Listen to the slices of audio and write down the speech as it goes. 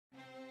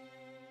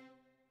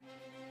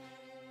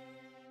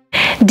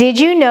Did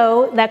you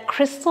know that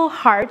crystal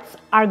hearts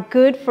are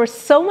good for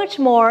so much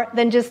more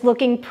than just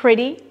looking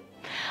pretty?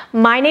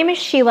 My name is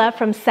Sheila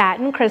from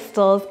Satin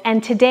Crystals,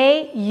 and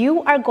today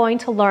you are going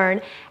to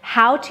learn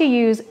how to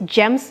use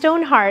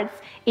gemstone hearts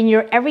in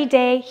your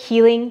everyday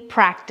healing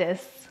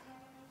practice.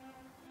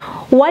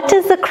 What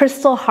does the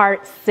crystal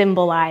heart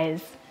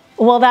symbolize?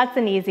 Well, that's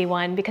an easy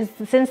one because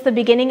since the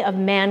beginning of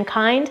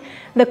mankind,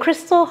 the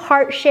crystal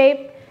heart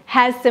shape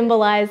has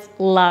symbolized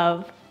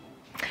love.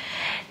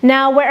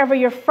 Now, wherever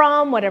you're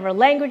from, whatever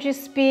language you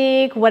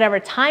speak, whatever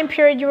time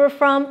period you were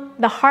from,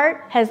 the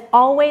heart has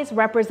always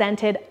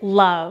represented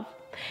love.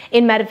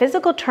 In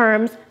metaphysical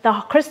terms, the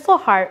crystal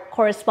heart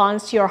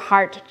corresponds to your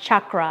heart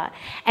chakra.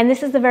 And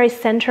this is the very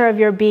center of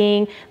your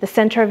being. The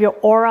center of your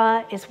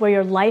aura is where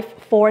your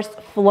life force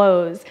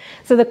flows.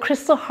 So the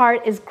crystal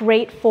heart is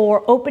great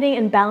for opening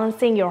and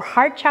balancing your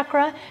heart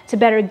chakra to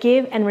better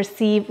give and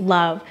receive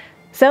love.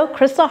 So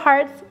crystal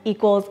hearts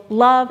equals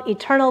love,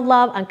 eternal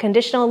love,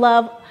 unconditional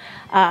love,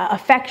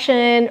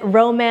 affection,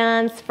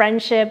 romance,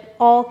 friendship,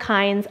 all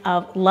kinds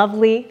of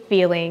lovely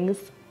feelings.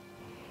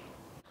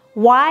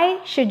 Why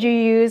should you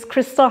use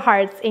crystal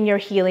hearts in your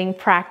healing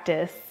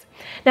practice?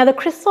 Now, the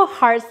crystal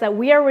hearts that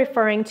we are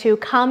referring to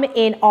come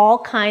in all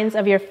kinds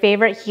of your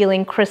favorite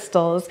healing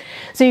crystals.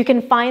 So you can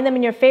find them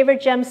in your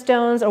favorite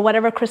gemstones or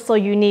whatever crystal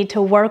you need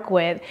to work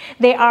with.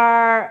 They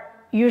are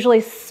usually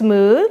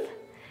smooth.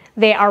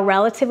 They are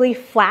relatively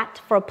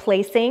flat for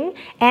placing,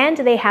 and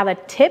they have a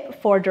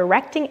tip for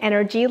directing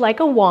energy like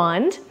a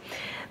wand.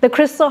 The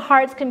crystal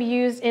hearts can be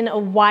used in a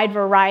wide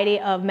variety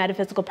of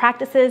metaphysical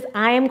practices.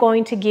 I am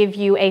going to give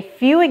you a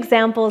few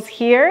examples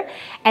here,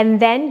 and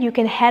then you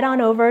can head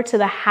on over to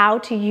the How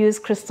to Use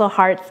Crystal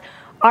Hearts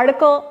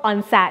article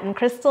on Satin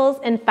Crystals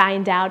and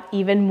find out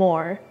even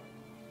more.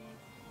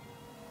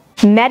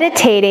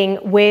 Meditating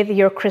with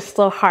your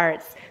crystal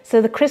hearts. So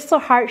the crystal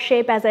heart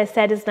shape, as I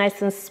said, is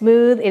nice and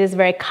smooth. It is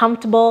very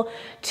comfortable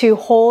to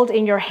hold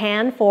in your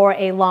hand for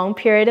a long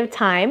period of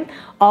time.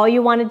 All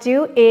you want to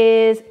do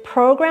is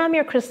program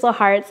your crystal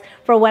hearts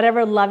for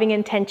whatever loving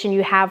intention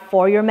you have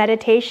for your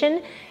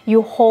meditation.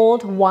 You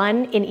hold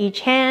one in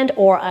each hand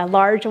or a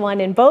large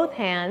one in both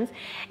hands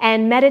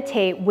and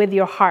meditate with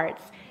your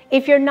hearts.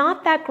 If you're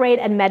not that great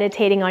at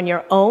meditating on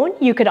your own,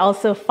 you could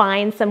also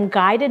find some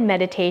guided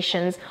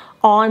meditations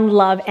on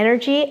love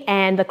energy,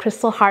 and the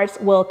crystal hearts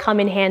will come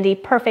in handy,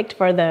 perfect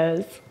for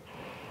those.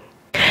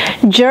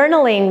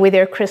 Journaling with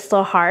your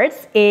crystal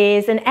hearts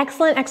is an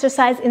excellent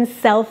exercise in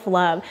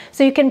self-love.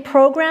 So you can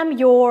program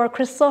your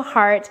crystal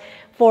heart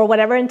for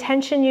whatever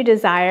intention you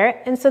desire,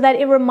 and so that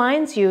it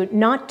reminds you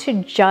not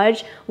to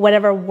judge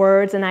whatever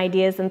words and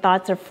ideas and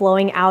thoughts are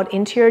flowing out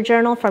into your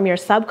journal from your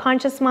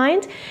subconscious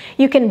mind.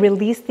 You can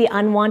release the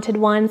unwanted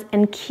ones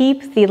and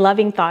keep the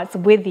loving thoughts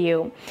with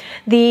you.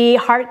 The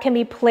heart can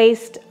be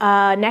placed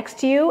next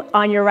to you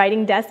on your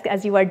writing desk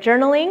as you are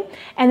journaling,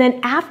 and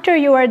then after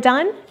you are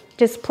done,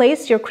 just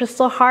place your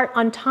crystal heart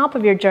on top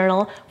of your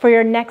journal for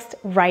your next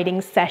writing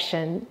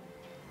session.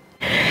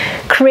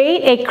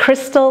 Create a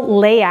crystal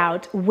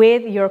layout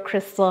with your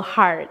crystal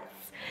hearts.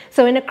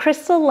 So in a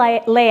crystal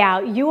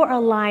layout, you are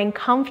lying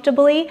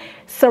comfortably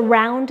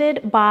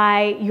surrounded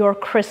by your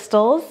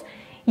crystals.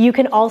 You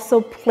can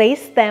also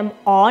place them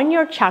on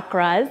your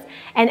chakras.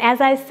 And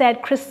as I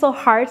said, crystal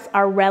hearts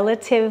are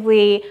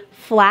relatively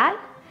flat.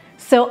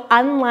 So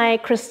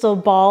unlike crystal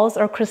balls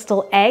or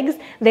crystal eggs,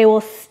 they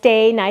will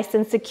stay nice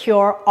and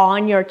secure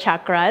on your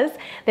chakras.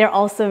 They're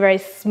also very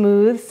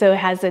smooth, so it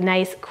has a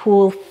nice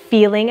cool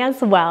feeling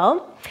as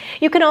well.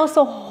 You can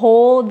also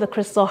hold the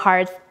crystal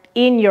hearts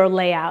in your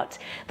layout.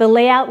 The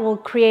layout will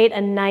create a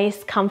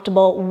nice,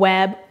 comfortable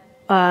web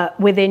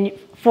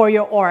for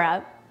your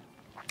aura.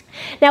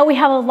 Now we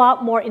have a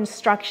lot more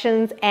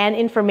instructions and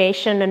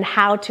information on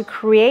how to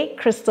create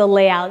crystal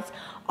layouts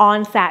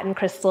on Satin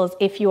Crystals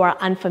if you are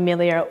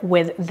unfamiliar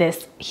with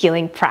this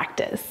healing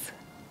practice.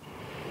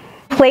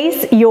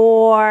 Place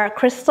your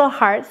crystal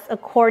hearts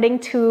according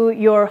to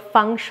your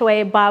Feng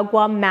Shui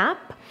Bagua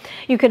map.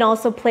 You can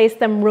also place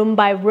them room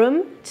by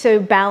room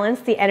to balance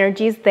the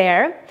energies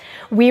there.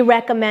 We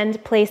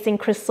recommend placing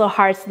crystal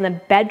hearts in the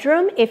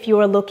bedroom. If you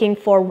are looking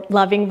for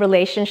loving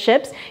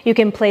relationships, you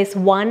can place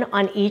one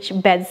on each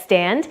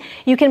bedstand.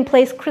 You can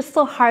place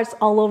crystal hearts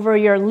all over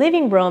your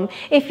living room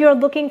if you're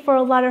looking for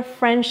a lot of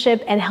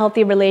friendship and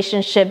healthy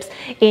relationships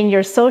in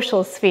your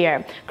social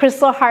sphere.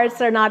 Crystal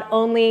hearts are not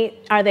only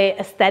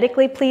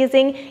aesthetically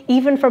pleasing,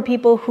 even for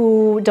people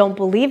who don't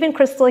believe in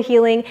crystal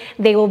healing,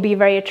 they will be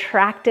very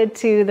attracted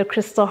to the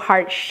crystal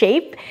heart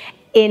shape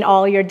in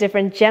all your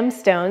different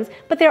gemstones,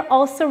 but they're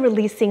also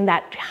releasing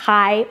that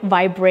high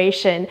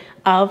vibration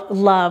of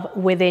love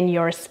within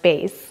your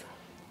space.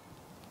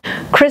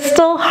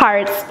 Crystal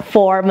hearts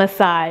for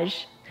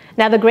massage.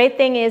 Now, the great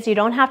thing is you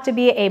don't have to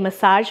be a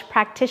massage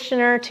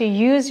practitioner to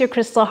use your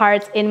crystal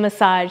hearts in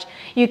massage.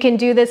 You can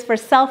do this for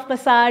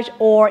self-massage,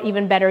 or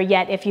even better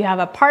yet, if you have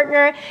a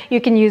partner,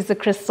 you can use the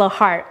crystal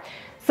heart.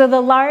 So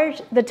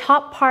the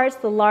top parts,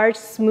 the large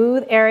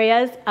smooth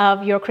areas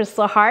of your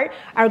crystal heart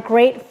are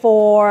great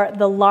for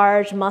the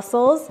large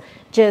muscles,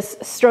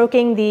 just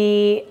stroking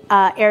the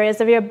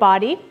areas of your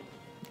body.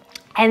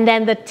 And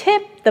then the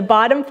tip, the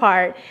bottom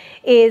part,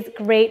 is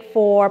great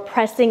for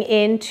pressing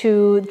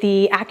into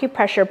the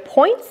acupressure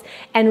points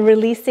and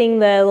releasing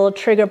the little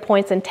trigger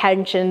points and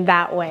tension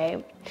that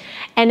way.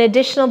 An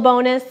additional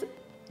bonus,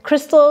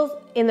 crystals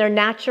in their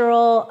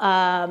natural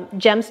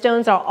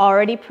gemstones are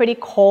already pretty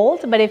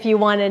cold, but if you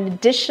want an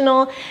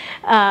additional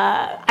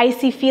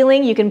icy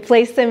feeling, you can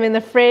place them in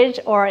the fridge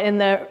or in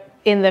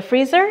the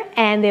freezer,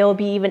 and they will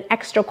be even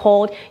extra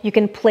cold. You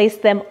can place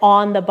them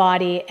on the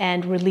body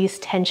and release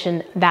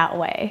tension that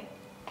way.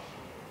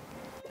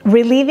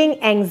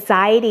 Relieving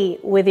anxiety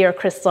with your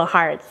crystal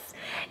hearts.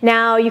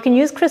 Now, you can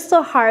use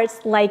crystal hearts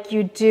like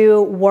you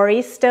do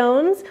worry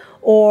stones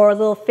or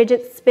little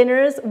fidget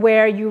spinners,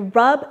 where you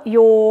rub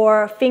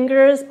your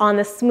fingers on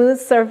the smooth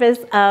surface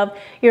of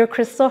your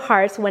crystal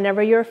hearts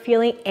whenever you're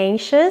feeling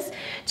anxious,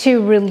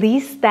 to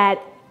release that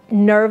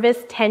nervous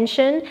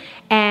tension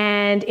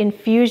and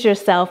infuse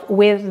yourself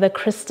with the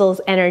crystal's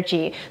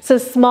energy. So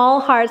small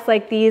hearts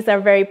like these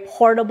are very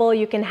portable.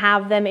 You can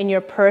have them in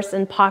your purse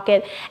and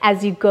pocket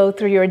as you go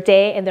through your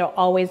day, and they'll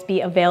always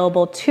be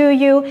available to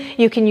you.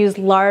 You can use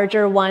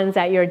larger ones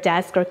at your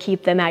desk or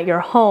keep them at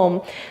your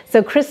home.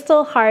 So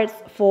crystal hearts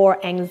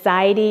for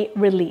anxiety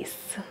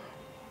release.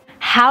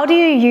 How do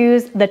you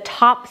use the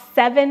top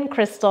 7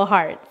 crystal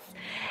hearts?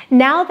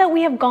 Now that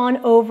we have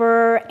gone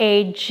over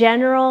a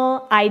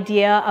general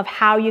idea of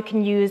how you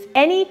can use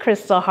any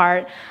crystal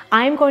heart,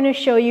 I'm going to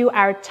show you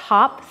our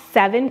top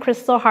 7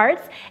 crystal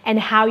hearts and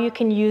how you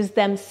can use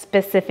them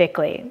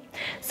specifically.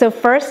 So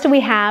first we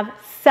have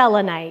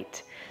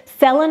selenite.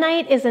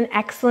 Selenite is an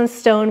excellent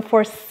stone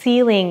for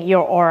sealing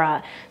your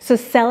aura. So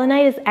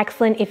selenite is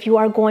excellent if you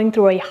are going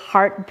through a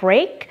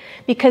heartbreak,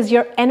 because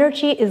your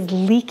energy is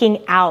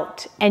leaking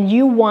out and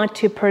you want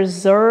to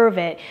preserve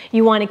it.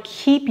 You want to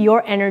keep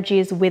your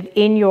energies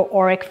within your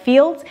auric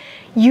fields.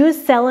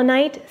 Use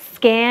selenite,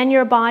 scan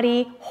your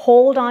body,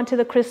 hold onto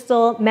the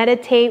crystal,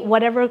 meditate,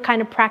 whatever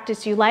kind of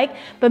practice you like,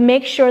 but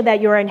make sure that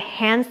you're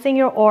enhancing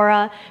your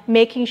aura,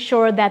 making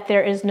sure that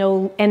there is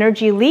no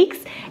energy leaks,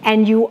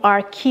 and you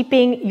are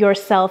keeping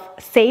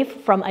yourself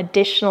safe from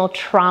additional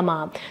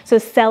trauma. So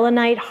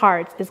selenite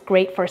hearts is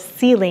great for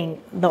sealing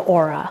the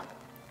aura.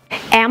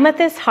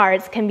 Amethyst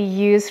hearts can be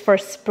used for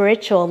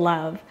spiritual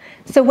love.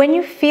 So when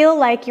you feel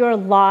like you're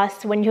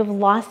lost, when you've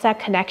lost that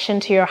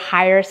connection to your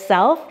higher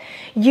self,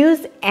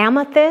 use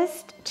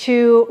amethyst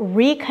to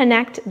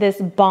reconnect this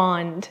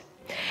bond.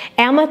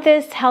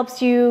 Amethyst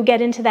helps you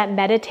get into that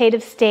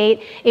meditative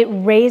state. It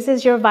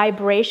raises your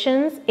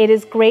vibrations. It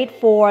is great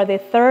for the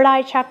third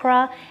eye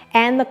chakra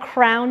and the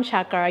crown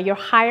chakra, your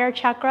higher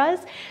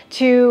chakras,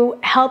 to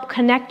help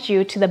connect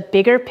you to the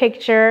bigger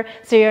picture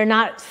so you're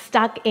not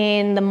stuck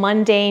in the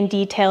mundane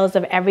details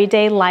of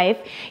everyday life.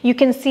 You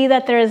can see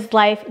that there is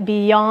life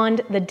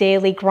beyond the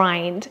daily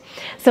grind.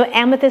 So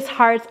amethyst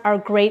hearts are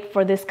great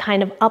for this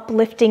kind of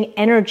uplifting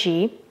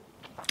energy.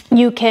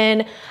 You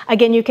can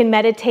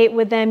meditate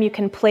with them, you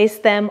can place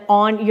them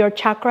on your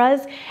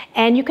chakras,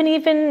 and you can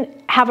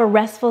even have a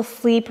restful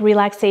sleep,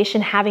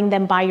 relaxation, having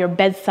them by your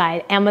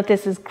bedside.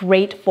 Amethyst is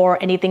great for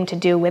anything to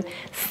do with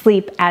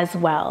sleep as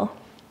well.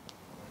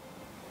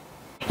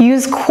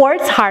 Use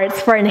quartz hearts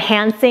for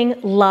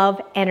enhancing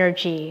love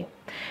energy.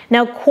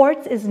 Now,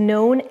 quartz is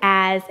known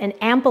as an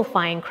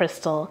amplifying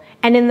crystal,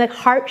 and in the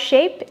heart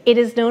shape, it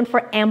is known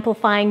for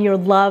amplifying your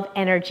love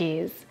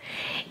energies.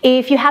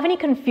 If you have any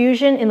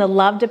confusion in the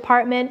love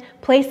department,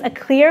 place a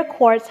clear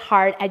quartz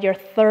heart at your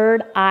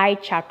third eye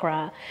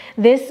chakra.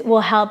 This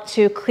will help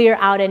to clear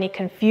out any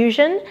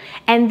confusion,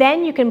 and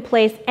then you can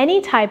place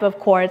any type of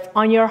quartz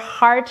on your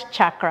heart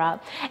chakra,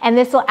 and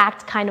this will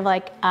act kind of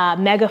like a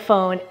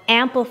megaphone,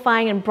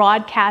 amplifying and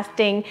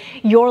broadcasting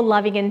your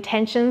loving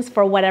intentions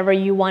for whatever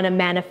you want to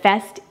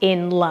manifest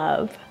in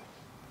love.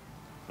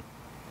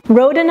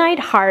 Rhodonite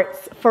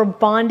hearts for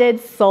bonded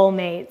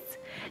soulmates.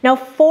 Now,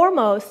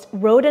 foremost,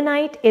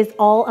 rhodonite is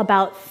all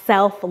about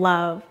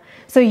self-love.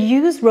 So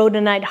use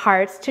rhodonite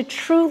hearts to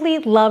truly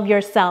love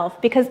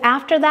yourself, because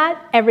after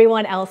that,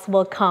 everyone else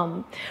will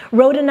come.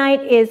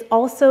 Rhodonite is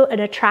also an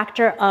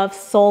attractor of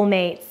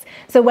soulmates.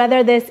 So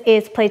whether this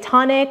is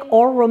platonic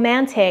or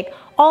romantic,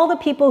 all the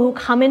people who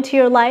come into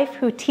your life,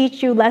 who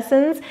teach you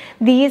lessons,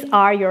 these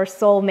are your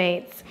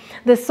soulmates.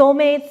 The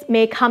soulmates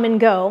may come and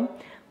go,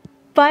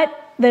 but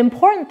the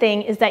important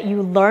thing is that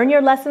you learn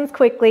your lessons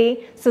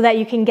quickly so that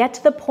you can get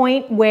to the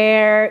point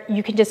where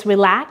you can just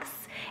relax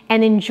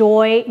and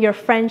enjoy your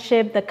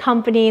friendship, the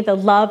company, the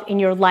love in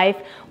your life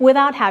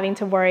without having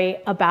to worry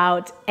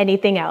about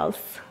anything else.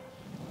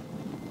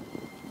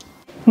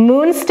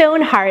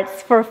 Moonstone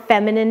hearts for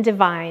feminine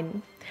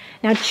divine.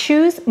 Now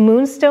choose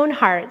moonstone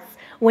hearts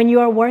when you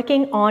are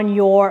working on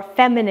your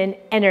feminine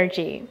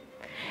energy.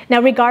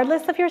 Now,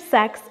 regardless of your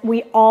sex,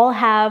 we all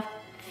have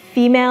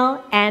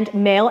female and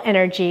male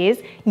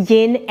energies,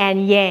 yin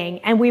and yang,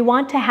 and we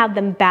want to have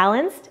them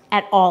balanced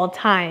at all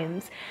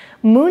times.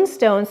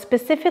 Moonstone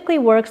specifically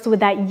works with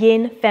that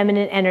yin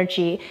feminine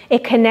energy.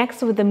 It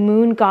connects with the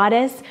moon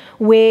goddess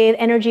with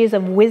energies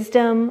of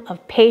wisdom,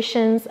 of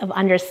patience, of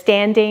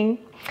understanding.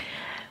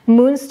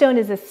 Moonstone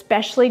is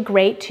especially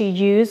great to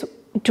use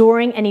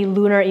during any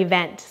lunar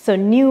event. So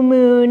new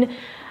moon,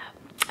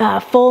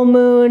 full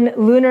moon,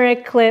 lunar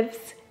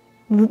eclipse,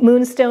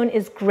 moonstone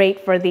is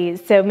great for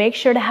these. So make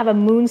sure to have a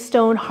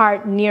moonstone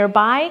heart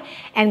nearby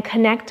and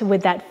connect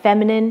with that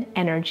feminine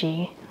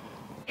energy.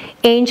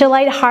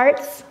 Angelite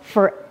hearts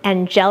for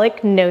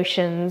angelic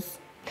notions.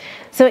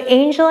 So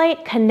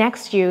angelite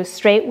connects you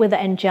straight with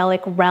the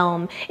angelic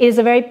realm. It is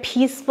a very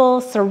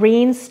peaceful,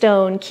 serene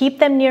stone. Keep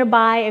them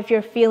nearby if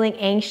you're feeling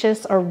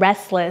anxious or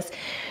restless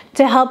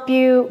to help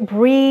you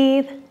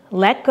breathe,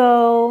 let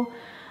go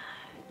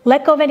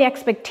of any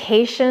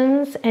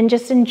expectations, and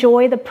just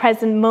enjoy the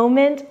present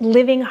moment,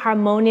 living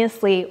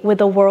harmoniously with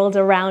the world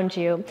around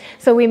you.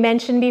 So we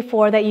mentioned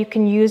before that you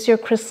can use your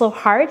crystal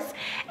hearts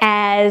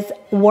as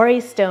worry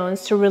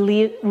stones to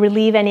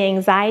relieve any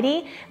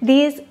anxiety.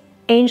 These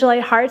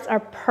angelite hearts are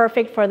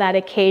perfect for that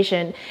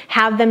occasion.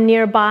 Have them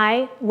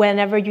nearby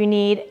whenever you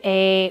need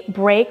a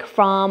break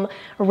from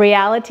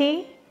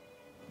reality.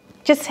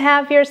 Just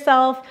have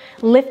yourself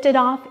lifted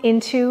off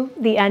into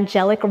the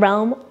angelic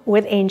realm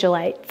with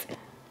angelites.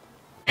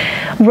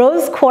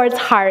 Rose quartz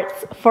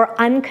hearts for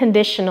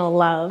unconditional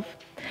love.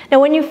 Now,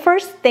 when you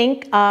first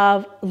think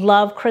of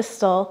love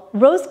crystal,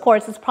 rose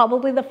quartz is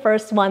probably the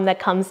first one that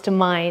comes to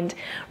mind.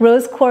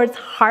 Rose quartz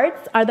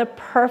hearts are the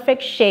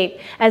perfect shape,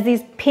 as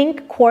these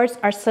pink quartz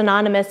are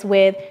synonymous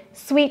with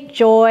sweet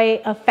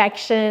joy,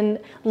 affection,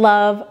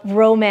 love,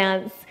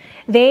 romance.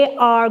 They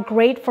are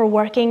great for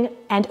working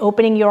and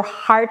opening your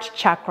heart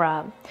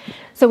chakra.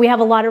 So we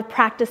have a lot of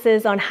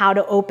practices on how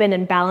to open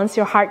and balance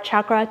your heart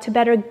chakra to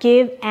better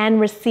give and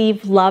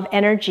receive love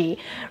energy.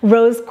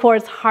 Rose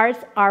quartz hearts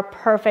are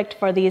perfect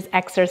for these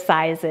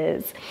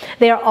exercises.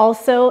 They are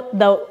also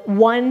the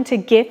one to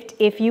gift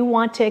if you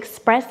want to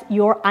express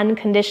your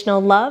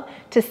unconditional love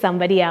to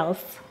somebody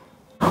else.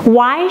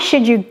 Why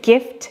should you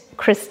gift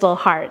crystal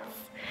hearts?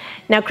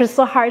 Now,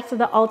 crystal hearts are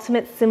the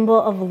ultimate symbol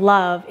of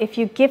love. If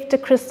you gift a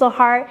crystal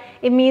heart,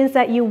 it means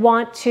that you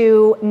want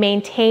to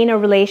maintain a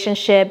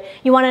relationship,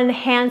 you want to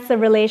enhance a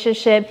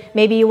relationship,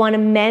 maybe you want to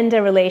mend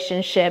a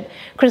relationship.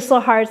 Crystal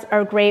hearts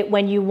are great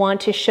when you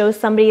want to show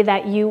somebody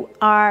that you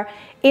are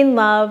in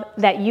love,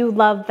 that you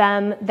love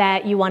them,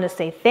 that you want to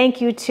say thank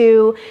you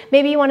to,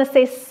 maybe you want to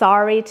say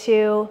sorry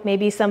to,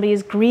 maybe somebody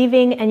is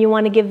grieving and you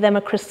want to give them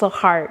a crystal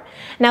heart.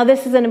 Now,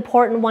 this is an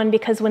important one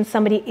because when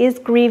somebody is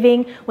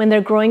grieving, when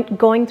they're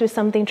going through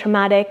something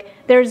traumatic,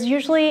 there's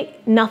usually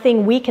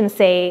nothing we can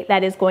say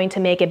that is going to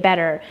make it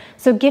better.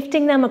 So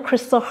gifting them a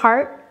crystal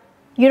heart,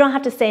 you don't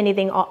have to say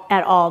anything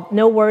at all.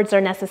 No words are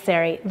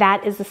necessary.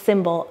 That is a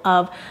symbol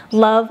of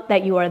love,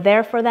 that you are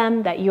there for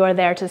them, that you are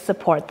there to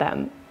support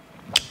them.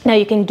 Now,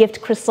 you can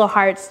gift crystal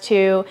hearts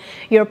to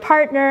your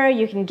partner,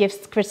 you can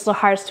gift crystal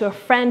hearts to a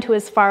friend who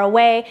is far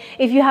away.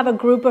 If you have a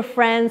group of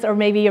friends or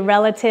maybe your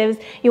relatives,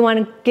 you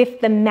want to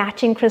gift them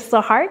matching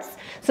crystal hearts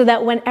so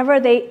that whenever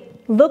they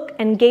look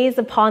and gaze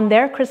upon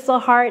their crystal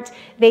heart,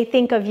 they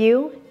think of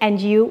you and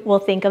you will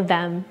think of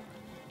them.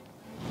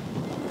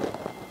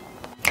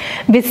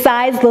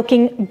 Besides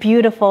looking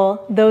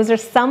beautiful, those are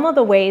some of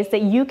the ways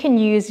that you can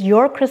use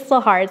your crystal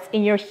hearts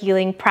in your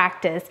healing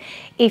practice.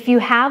 If you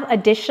have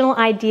additional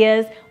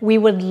ideas, we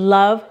would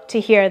love to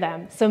hear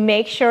them. So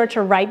make sure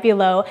to write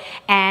below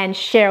and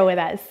share with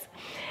us.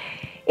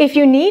 If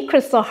you need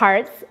crystal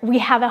hearts, we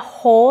have a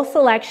whole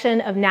selection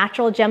of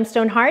natural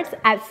gemstone hearts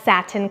at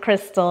Satin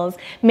Crystals.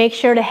 Make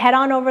sure to head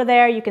on over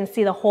there. You can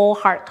see the whole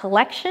heart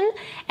collection.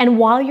 And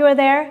while you're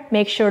there,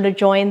 make sure to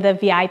join the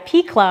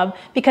VIP club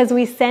because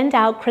we send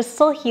out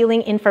crystal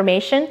healing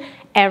information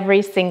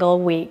every single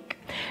week.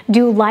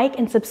 Do like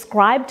and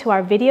subscribe to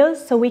our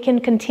videos so we can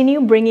continue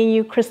bringing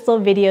you crystal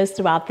videos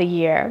throughout the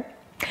year.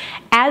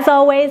 As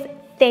always,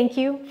 thank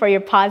you for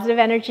your positive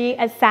energy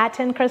at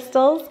Satin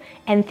Crystals,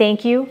 and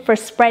thank you for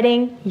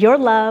spreading your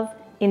love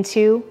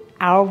into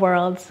our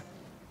world.